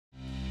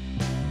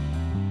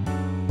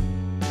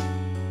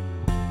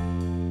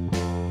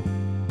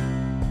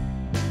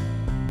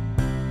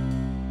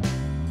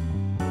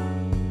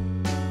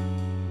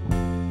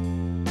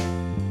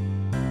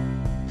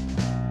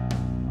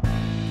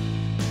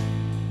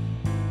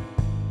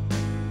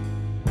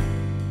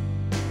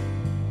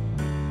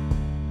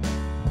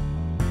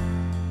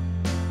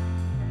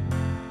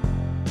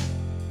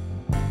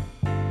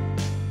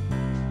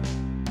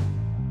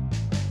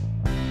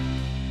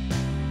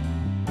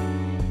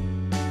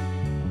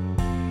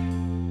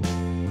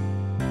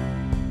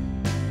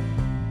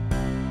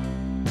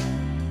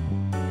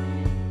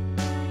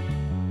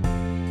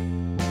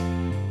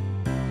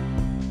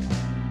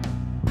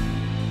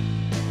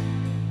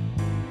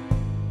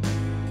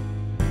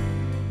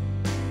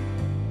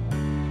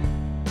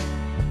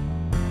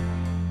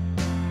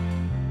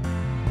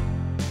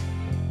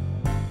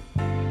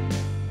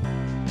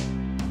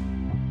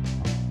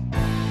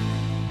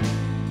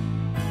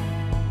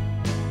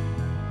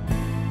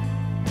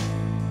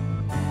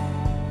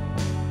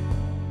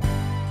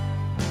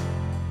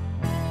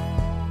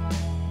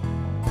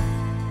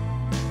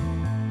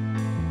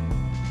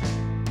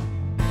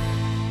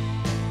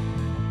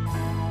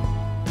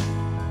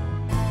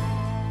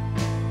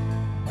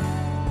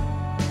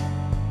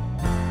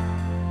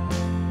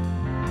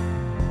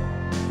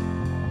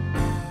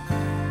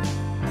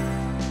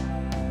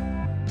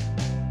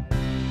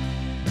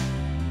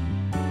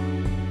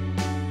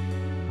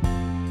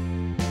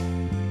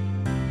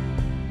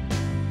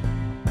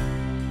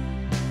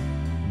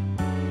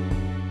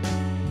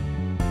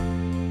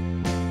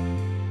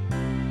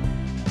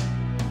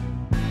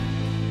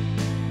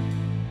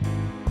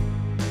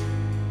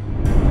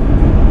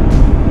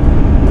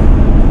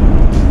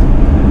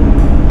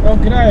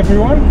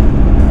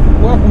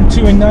everyone, welcome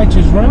to In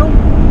Nature's Realm.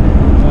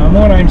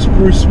 My name's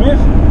Bruce Smith,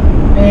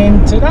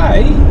 and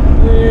today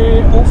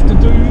we're off to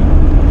do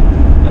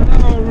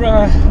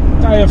another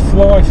day of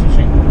fly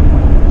fishing.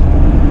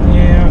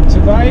 Now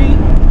today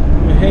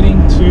we're heading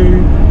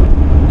to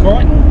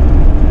Coliban.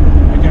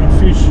 We're going to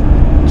fish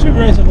two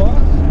reservoirs.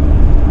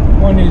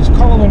 One is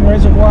Coliban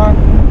Reservoir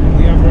and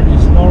the other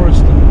is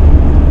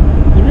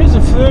Lauiston. There is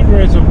a third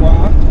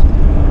reservoir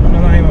by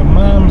the name of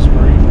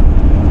Malmesbury,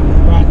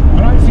 but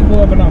I don't think we'll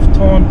have enough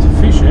time to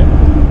fish it,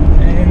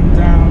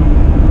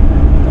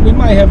 and we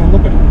may have a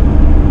look at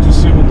it,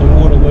 just see what the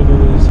water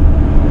level is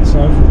and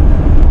so forth.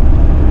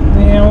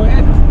 Now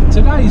at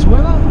today's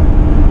weather,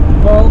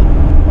 well,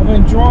 I've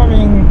been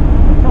driving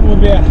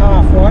probably about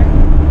halfway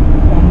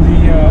on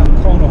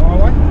the colder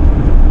highway,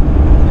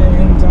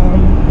 and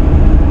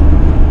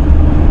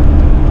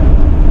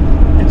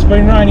it's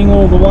been raining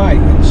all the way.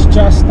 It's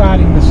just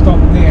starting to stop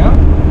now,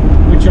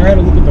 which I had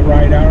a look at the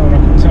radar and I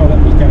could tell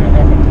that was going to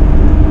happen.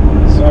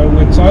 So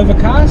it's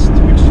overcast,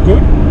 which is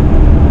good.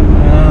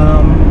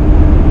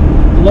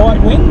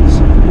 Light winds,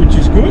 which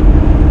is good,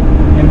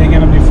 and they're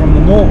going to be from the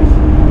north,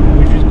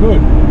 which is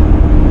good.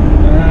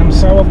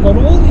 So I've got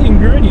all the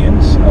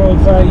ingredients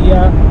of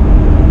a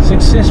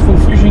successful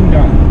fishing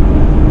day,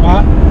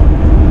 but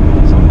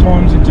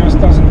sometimes it just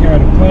doesn't go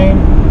to plan,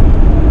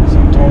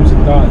 sometimes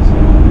it does.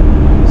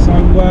 So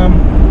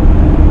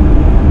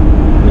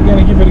we're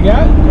going to give it a go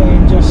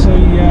and just see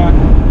if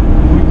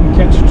we can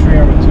catch a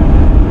trout or two.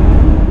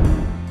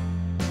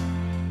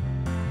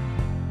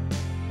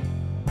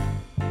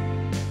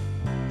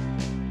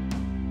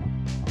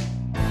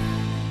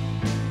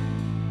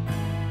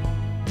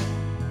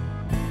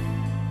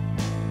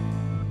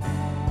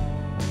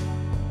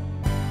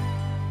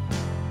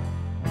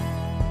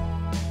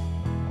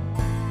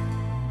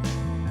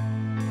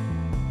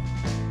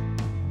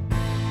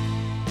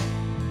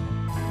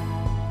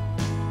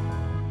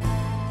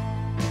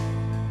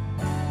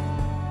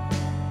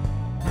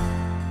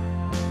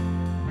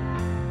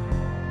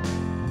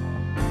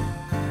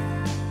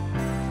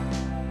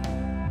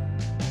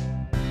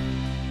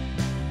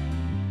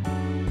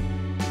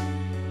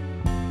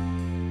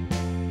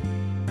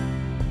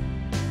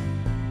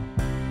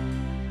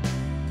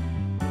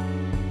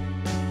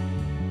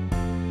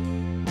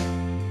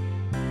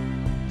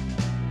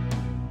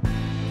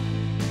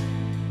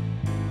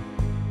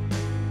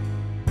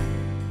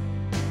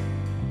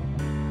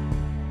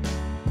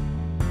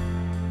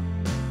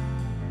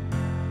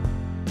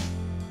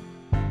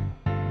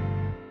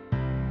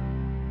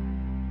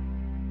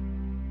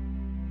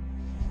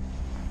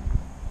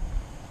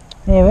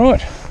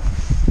 Alright,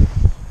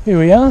 here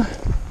we are,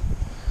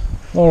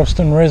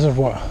 Lauiston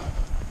Reservoir.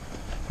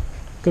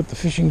 Got the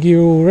fishing gear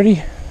all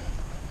ready.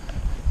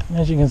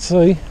 As you can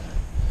see,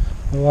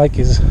 the lake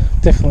is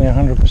definitely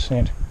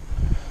 100%.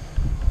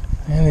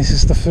 And this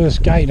is the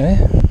first gate, eh?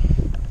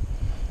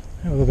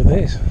 Have a look at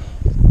this.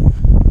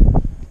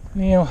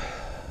 Now,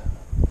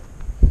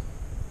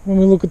 when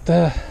we look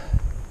at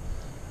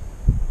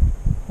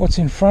what's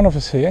in front of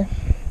us here,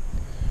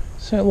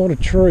 see a lot of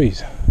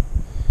trees.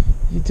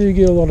 You do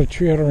get a lot of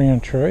trout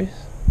around trees.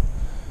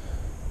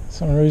 For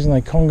some reason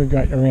they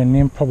congregate around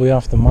them, probably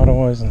after mud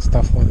eyes and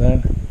stuff like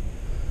that.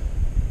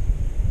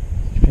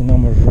 Could be a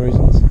number of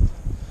reasons.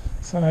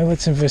 So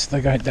let's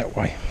investigate that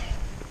way.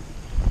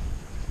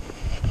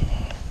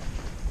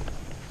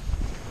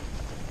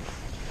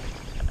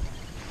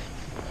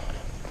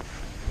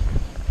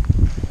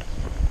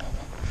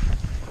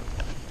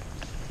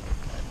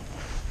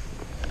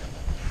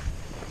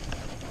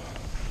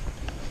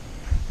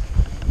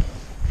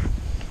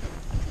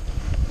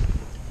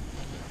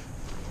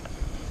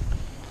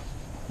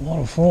 A lot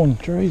of fallen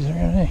trees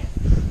around here.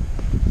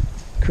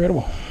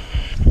 Incredible.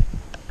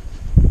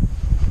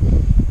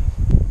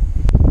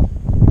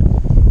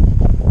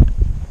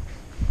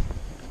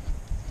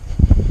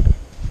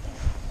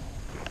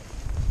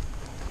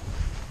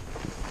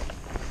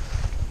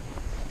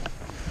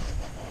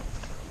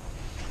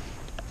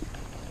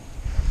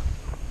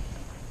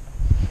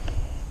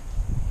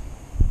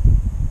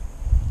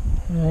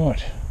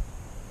 Right.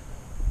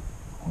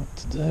 What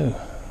to do?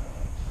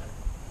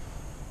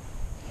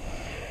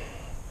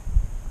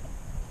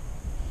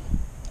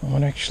 I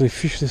might actually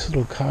fish this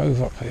little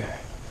cove up here.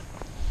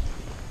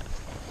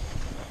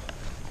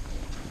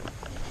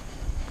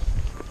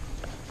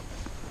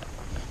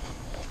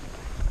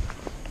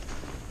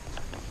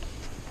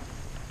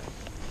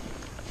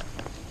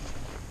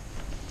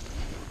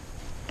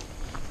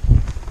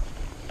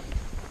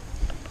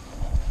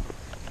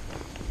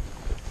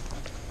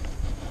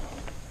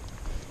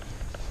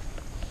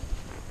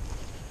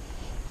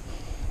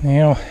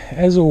 Now,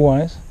 as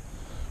always,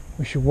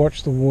 we should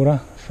watch the water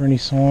for any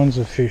signs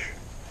of fish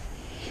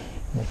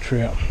or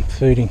trout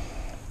feeding.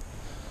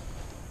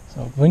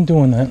 So I've been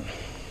doing that,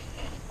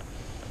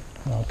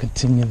 and I'll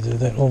continue to do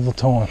that all the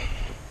time.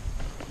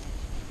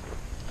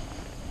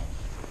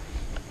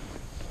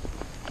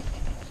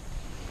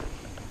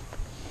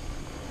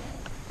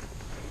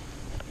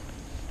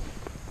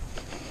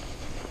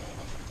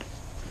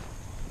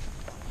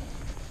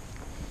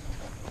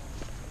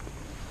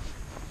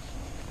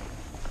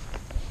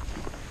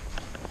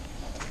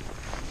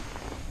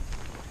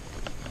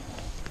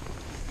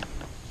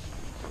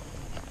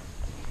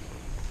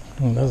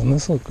 Oh, doesn't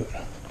this look good?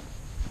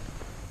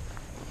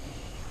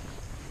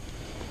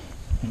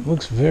 It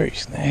looks very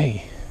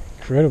snaggy,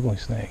 incredibly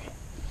snaggy.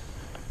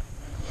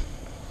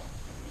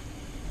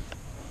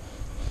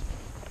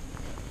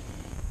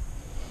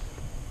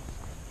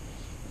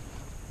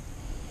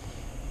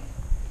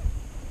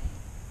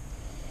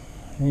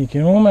 And you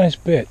can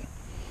almost bet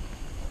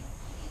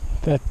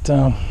that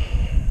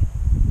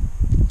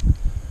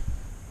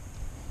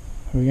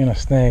we're going to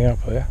snag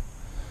up there,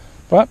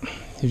 but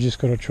you've just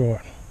got to try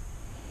it.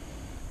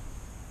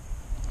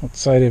 I'd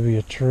say there'll be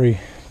a tree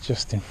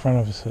just in front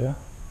of us here,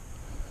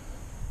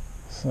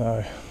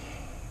 so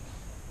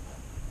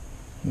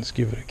let's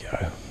give it a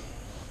go.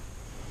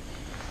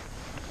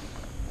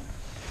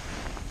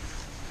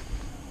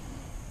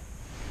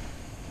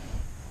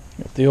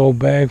 Got the old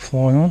bag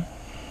fly on.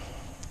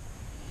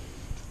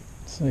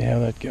 See how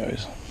that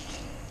goes.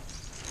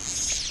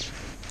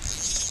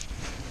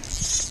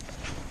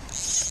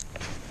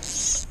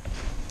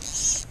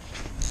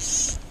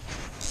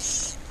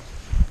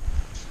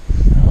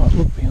 Oh,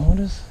 look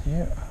behind us.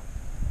 Yeah.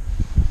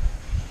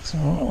 It's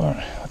alright.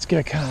 Let's get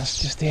a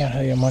cast just out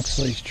here amongst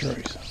these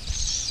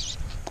trees.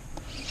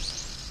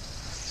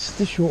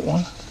 Just a short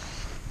one.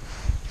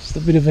 Just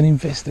a bit of an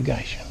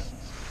investigation.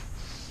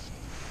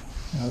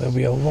 Now, there'll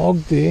be a log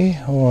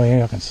there. Oh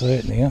yeah, I can see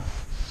it now.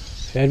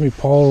 If I had my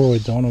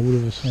Polaroids on, I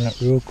would have seen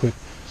it real quick.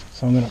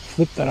 So I'm going to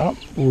flip that up.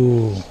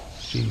 Ooh,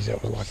 geez,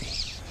 that was lucky.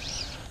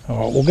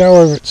 Alright, we'll go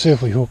over it and see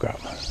if we hook up.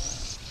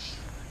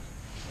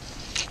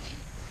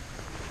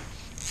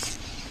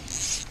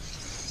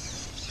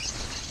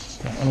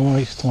 Don't want to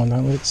waste time,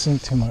 don't let it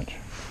sink too much.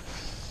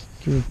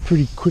 Give it a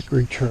pretty quick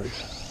retrieve.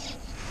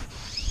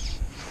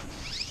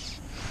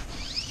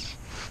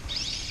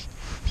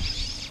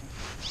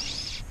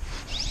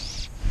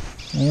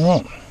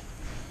 Alright,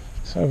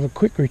 so have a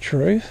quick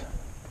retrieve.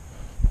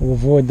 We'll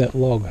avoid that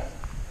log.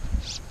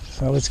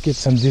 So let's get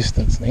some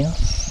distance now.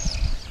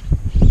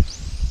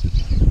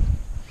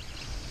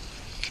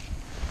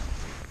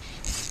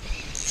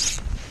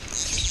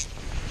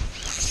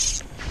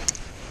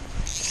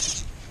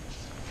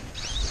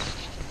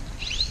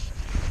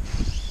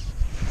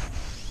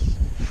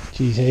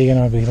 Geez, how are you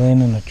going to be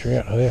landing a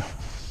trout here?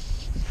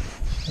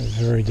 It's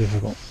very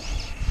difficult.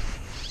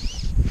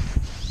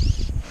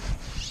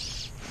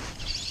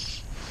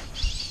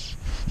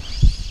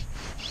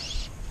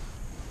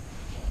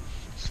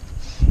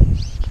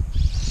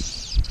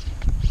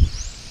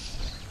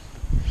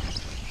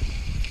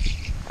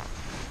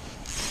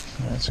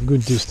 That's a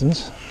good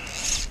distance.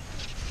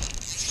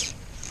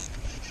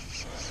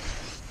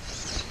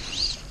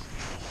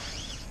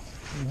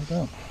 Well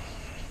done.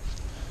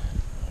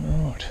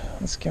 Alright,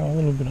 let's go a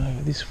little bit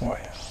over this way.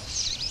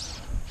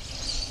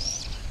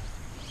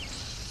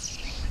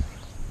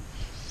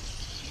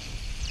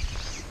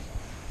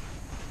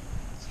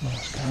 It's a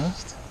nice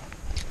cast.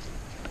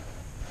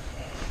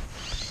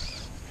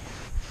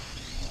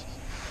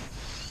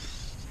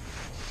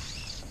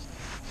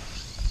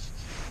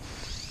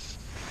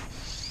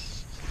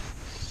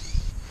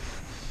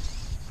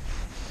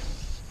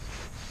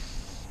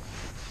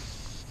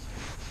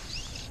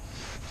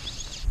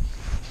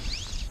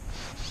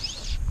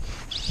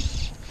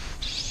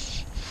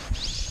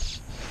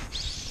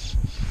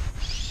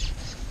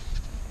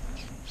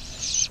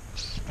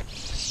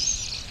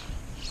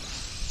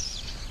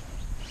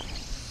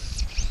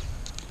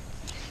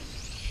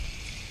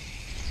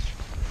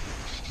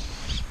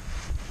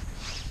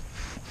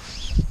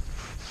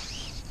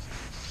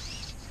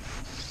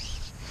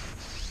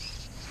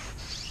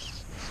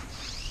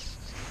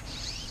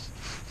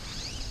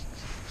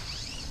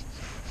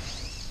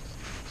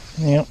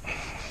 Now,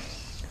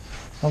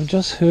 I've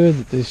just heard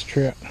that there's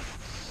trout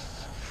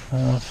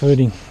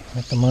feeding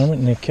at the moment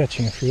and they're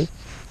catching a few.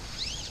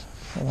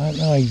 I don't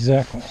know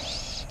exactly.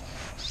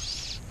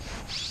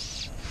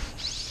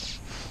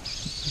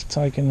 Just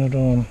taking it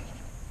on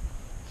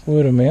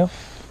word of mouth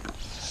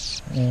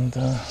and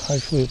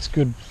hopefully it's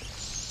good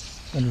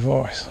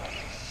advice.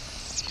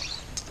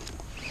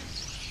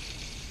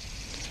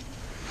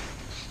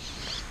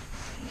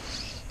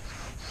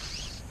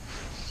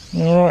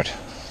 Alright.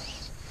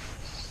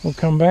 We'll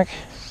come back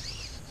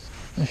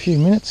in a few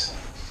minutes,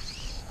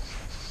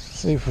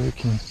 see if we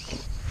can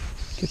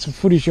get some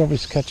footage of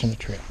us catching a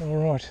trout.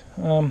 Alright,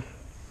 now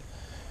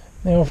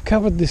I've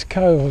covered this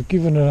cove, I've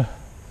given it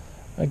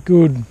a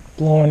good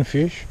blind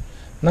fish,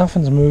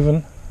 nothing's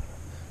moving,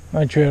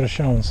 no trout are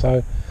showing,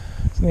 so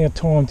it's now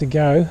time to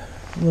go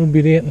a little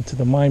bit out into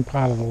the main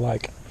part of the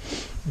lake,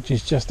 which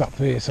is just up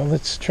there. So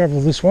let's travel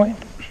this way.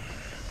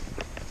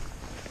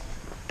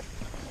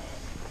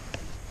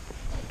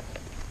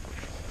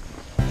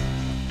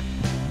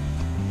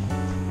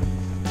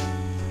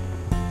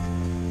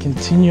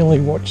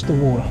 Continually watch the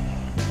water.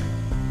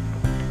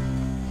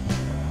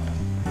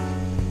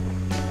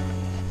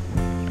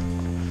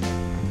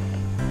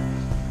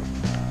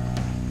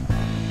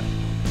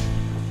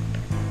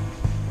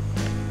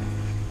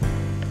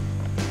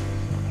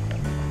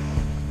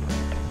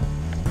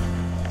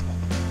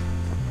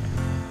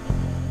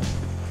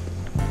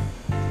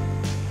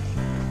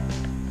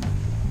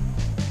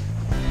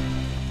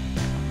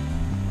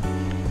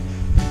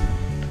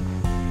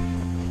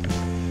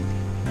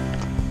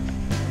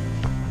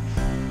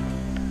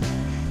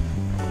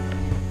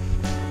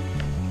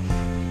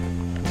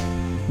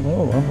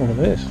 Oh, look at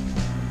this.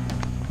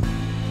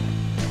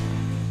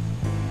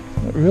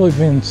 It really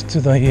bends to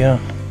the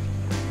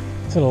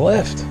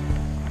left.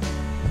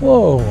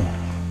 Whoa,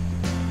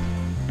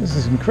 this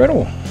is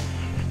incredible.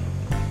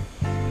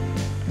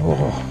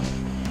 Oh,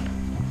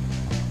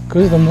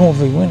 because of the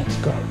northerly wind, it's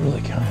got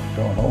really kind of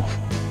going off.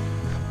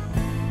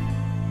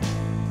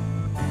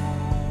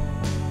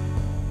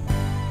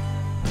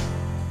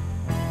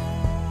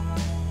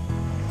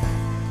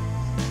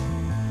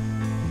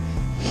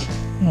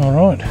 All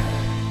right.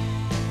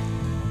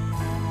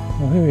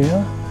 Well, here we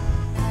are,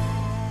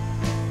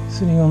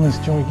 sitting on this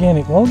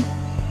gigantic log.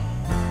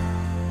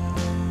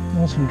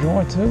 Nice and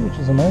dry too, which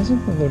is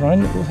amazing with the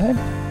rain that we've had.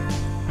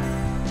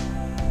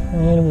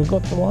 And we've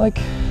got the lake.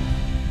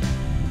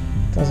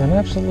 It does an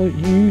absolute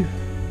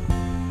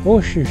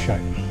horseshoe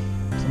shape.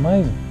 It's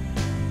amazing.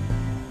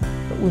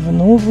 But with a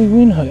northerly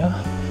wind here,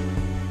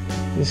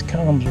 this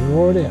comes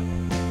right out.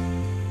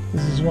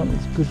 This is one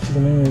that's good for the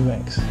memory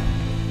banks.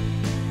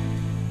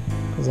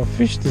 Because I've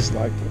fished this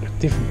lake at a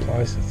different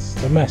place. It's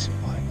a massive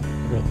lake,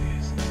 it really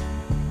is.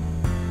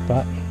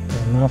 But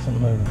there's nothing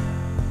moving.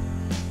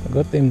 I've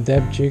got them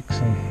dab chicks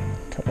and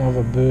a couple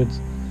other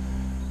birds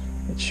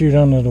that shoot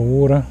under the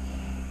water,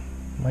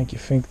 make you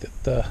think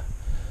that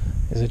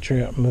there's a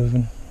trout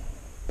moving,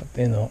 but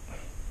they're not.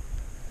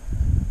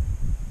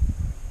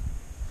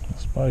 I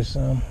suppose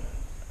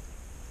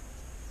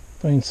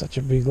being such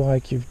a big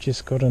lake, you've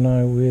just got to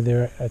know where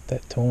they're at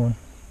that time.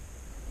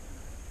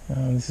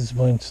 This has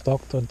been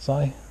stocked, I'd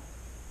say,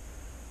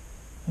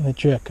 and the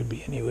trout could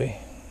be anywhere.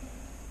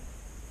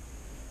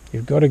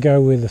 You've got to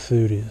go where the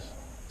food is.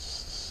 It's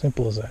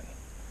simple as that.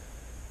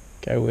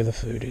 Go where the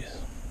food is.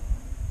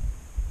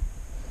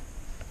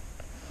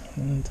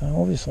 And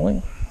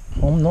obviously,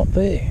 I'm not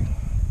there.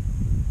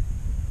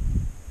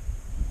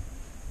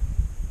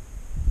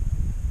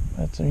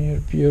 That's a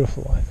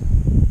beautiful lake.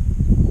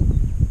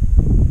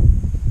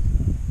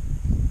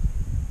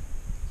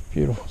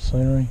 Beautiful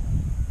scenery.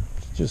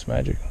 It's just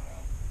magic.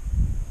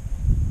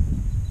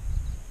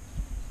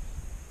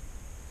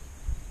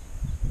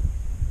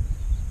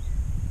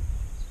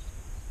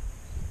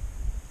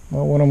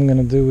 Well, what I'm going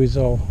to do is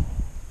I'll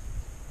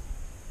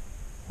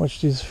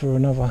watch this for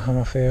another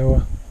half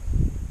hour.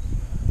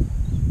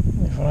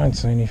 If I don't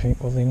see anything,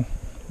 well then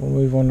we'll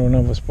move on to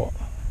another spot.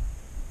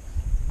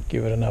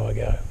 Give it another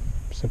go.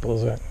 Simple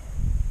as that.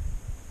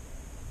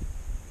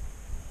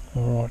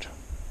 Alright.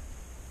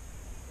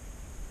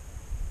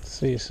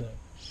 See you soon.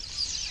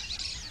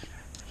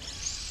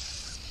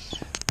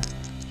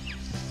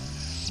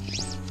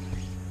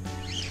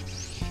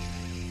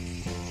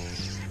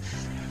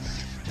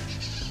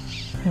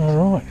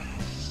 Alright,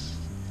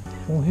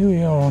 well here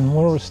we are on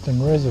Lauiston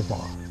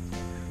Reservoir,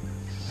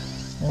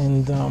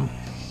 and I've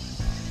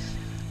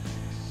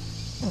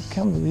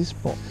come to this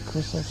spot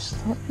because I'm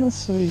starting to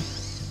see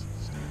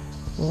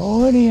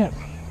right out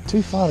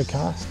too far to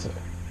cast to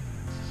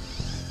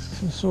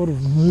some sort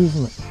of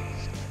movement.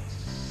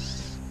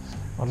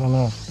 I don't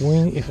know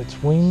if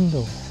it's wind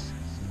or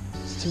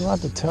it's too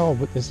hard to tell,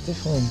 but there's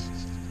definitely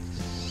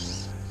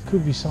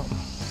could be something.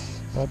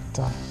 But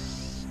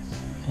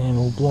and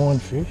we'll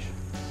blind fish.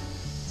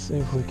 See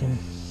if we can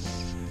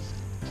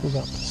hook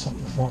up to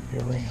something that might be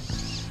around.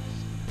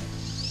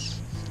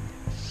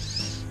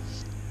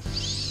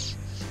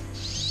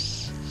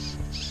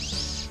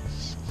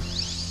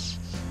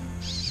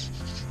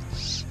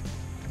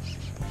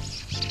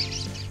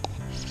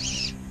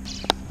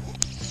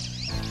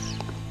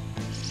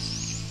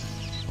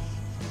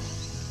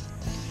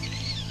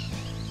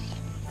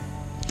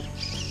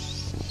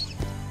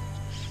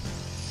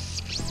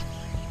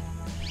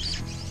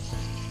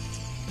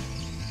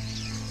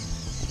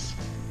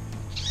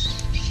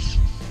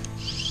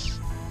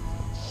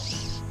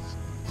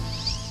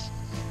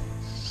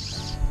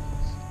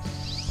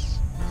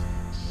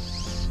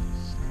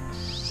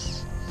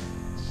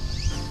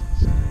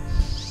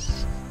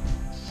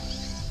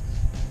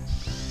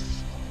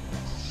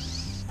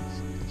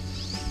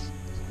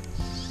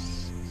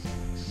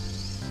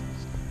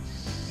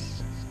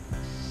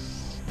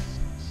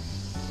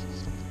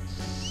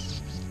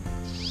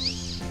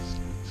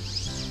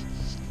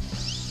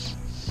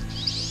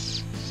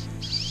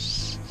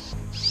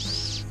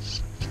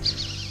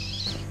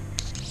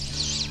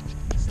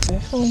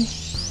 Definitely, I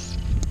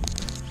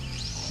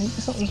think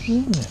something's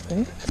moving out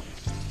there.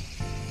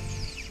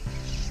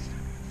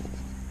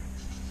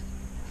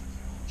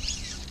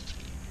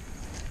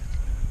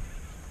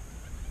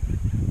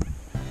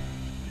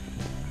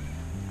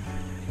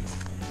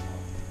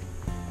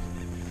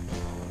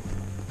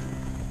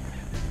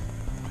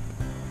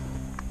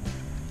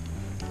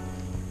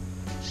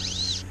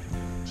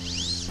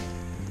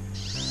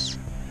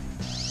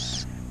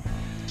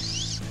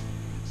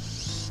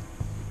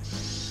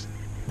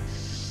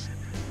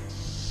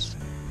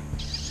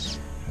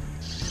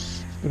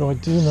 But I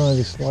do know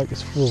this lake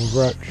is full of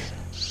roach,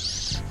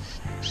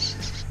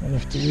 and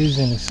if there is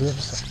any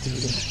surface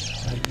activity,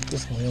 I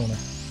definitely want to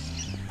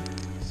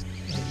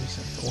just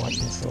have to wait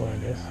inside, I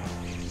guess.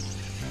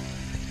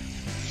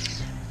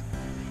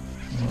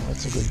 Oh,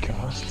 that's a good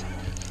cast.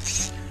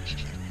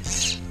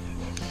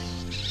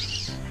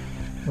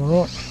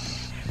 Alright,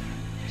 so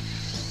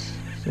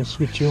we'll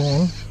switch you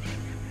on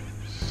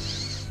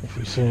if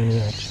we see any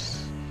action.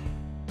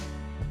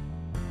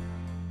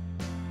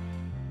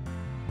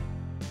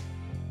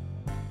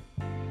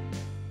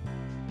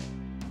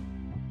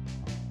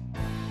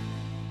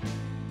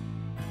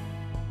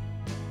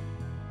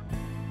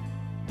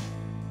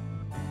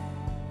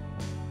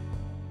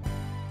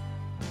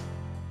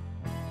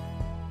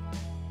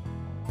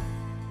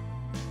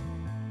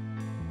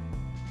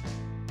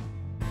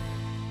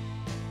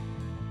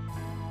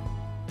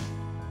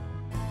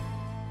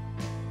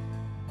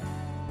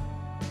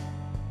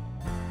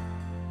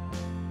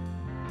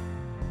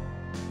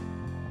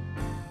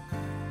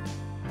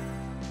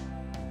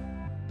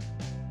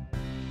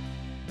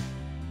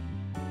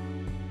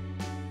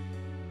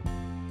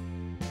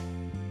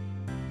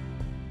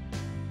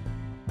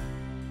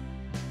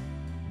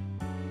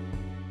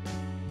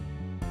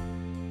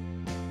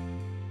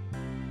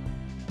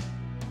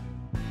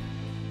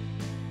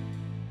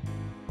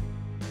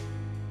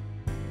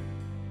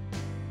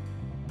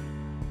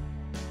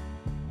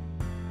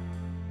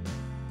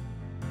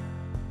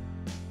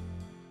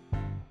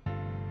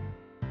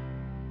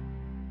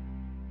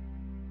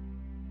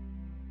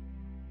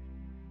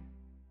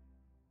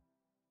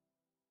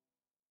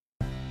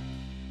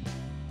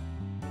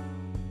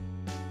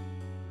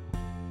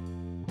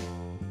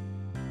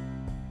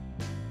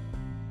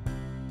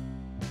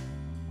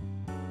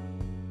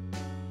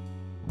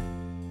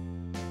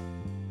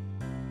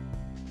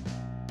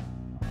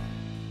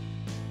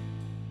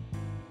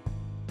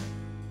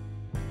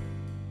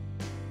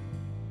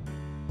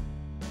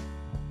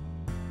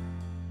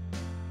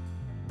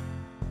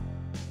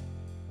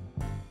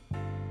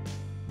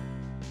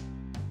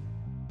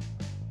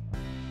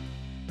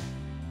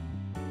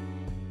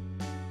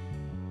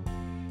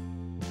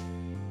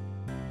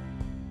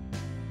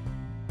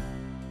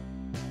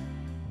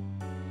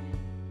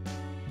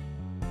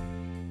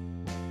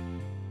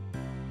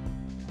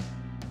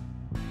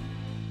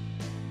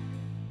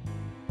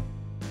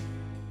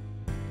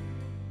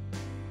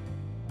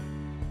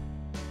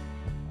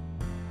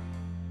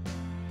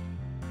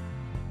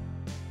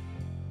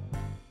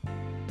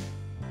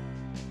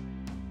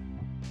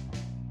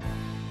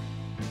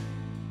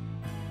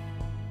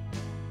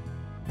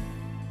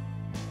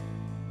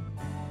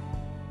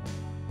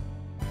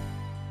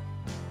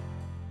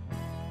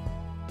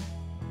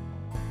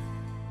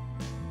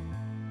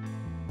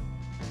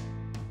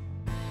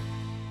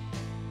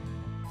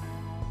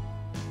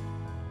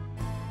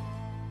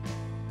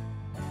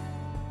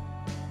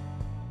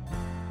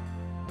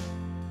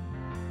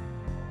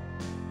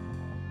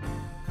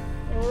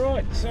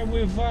 Alright, so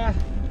we've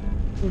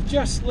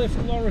just left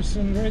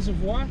Coliban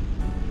Reservoir.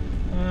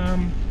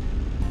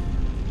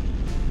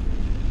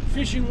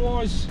 Fishing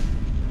wise,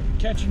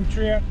 catching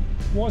trout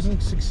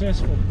wasn't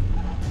successful,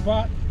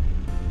 but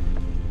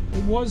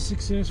it was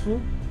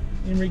successful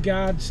in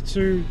regards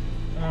to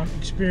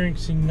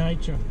experiencing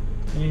nature,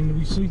 and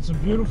we've seen some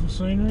beautiful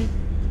scenery,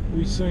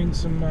 we've seen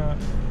some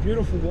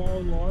beautiful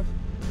wildlife.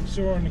 We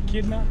saw an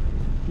echidna,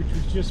 which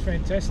was just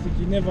fantastic.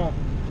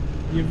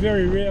 You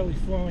very rarely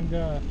find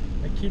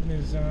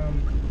echidnas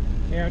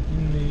out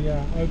in the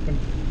open,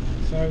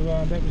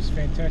 so that was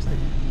fantastic.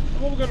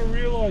 What we've got to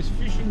realise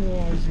fishing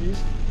wise is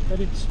that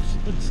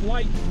it's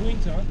late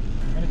winter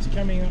and it's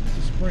coming up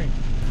to spring,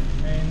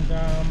 and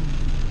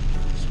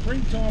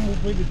springtime will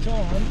be the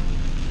time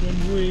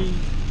when we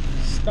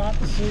start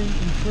to see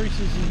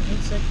increases in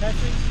insect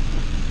catches,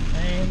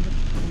 and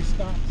we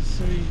start to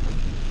see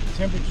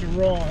temperature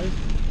rise,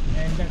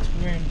 and that's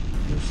when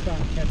we'll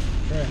start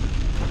catching trout.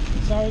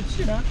 So it's,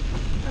 you know,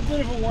 a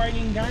bit of a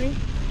waiting game.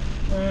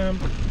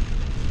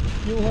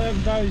 You'll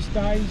have those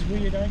days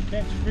where you don't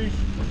catch fish,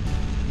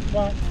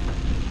 but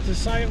to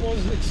say it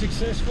wasn't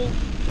successful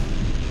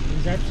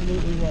is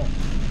absolutely wrong.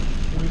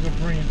 It was a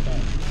brilliant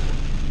day.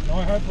 And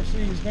I hope I'll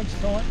see you next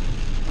time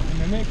in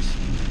the next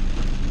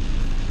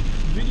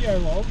video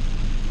log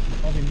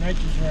of In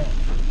Nature's Realm.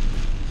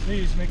 See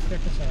you next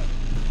episode.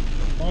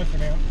 Bye for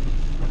now.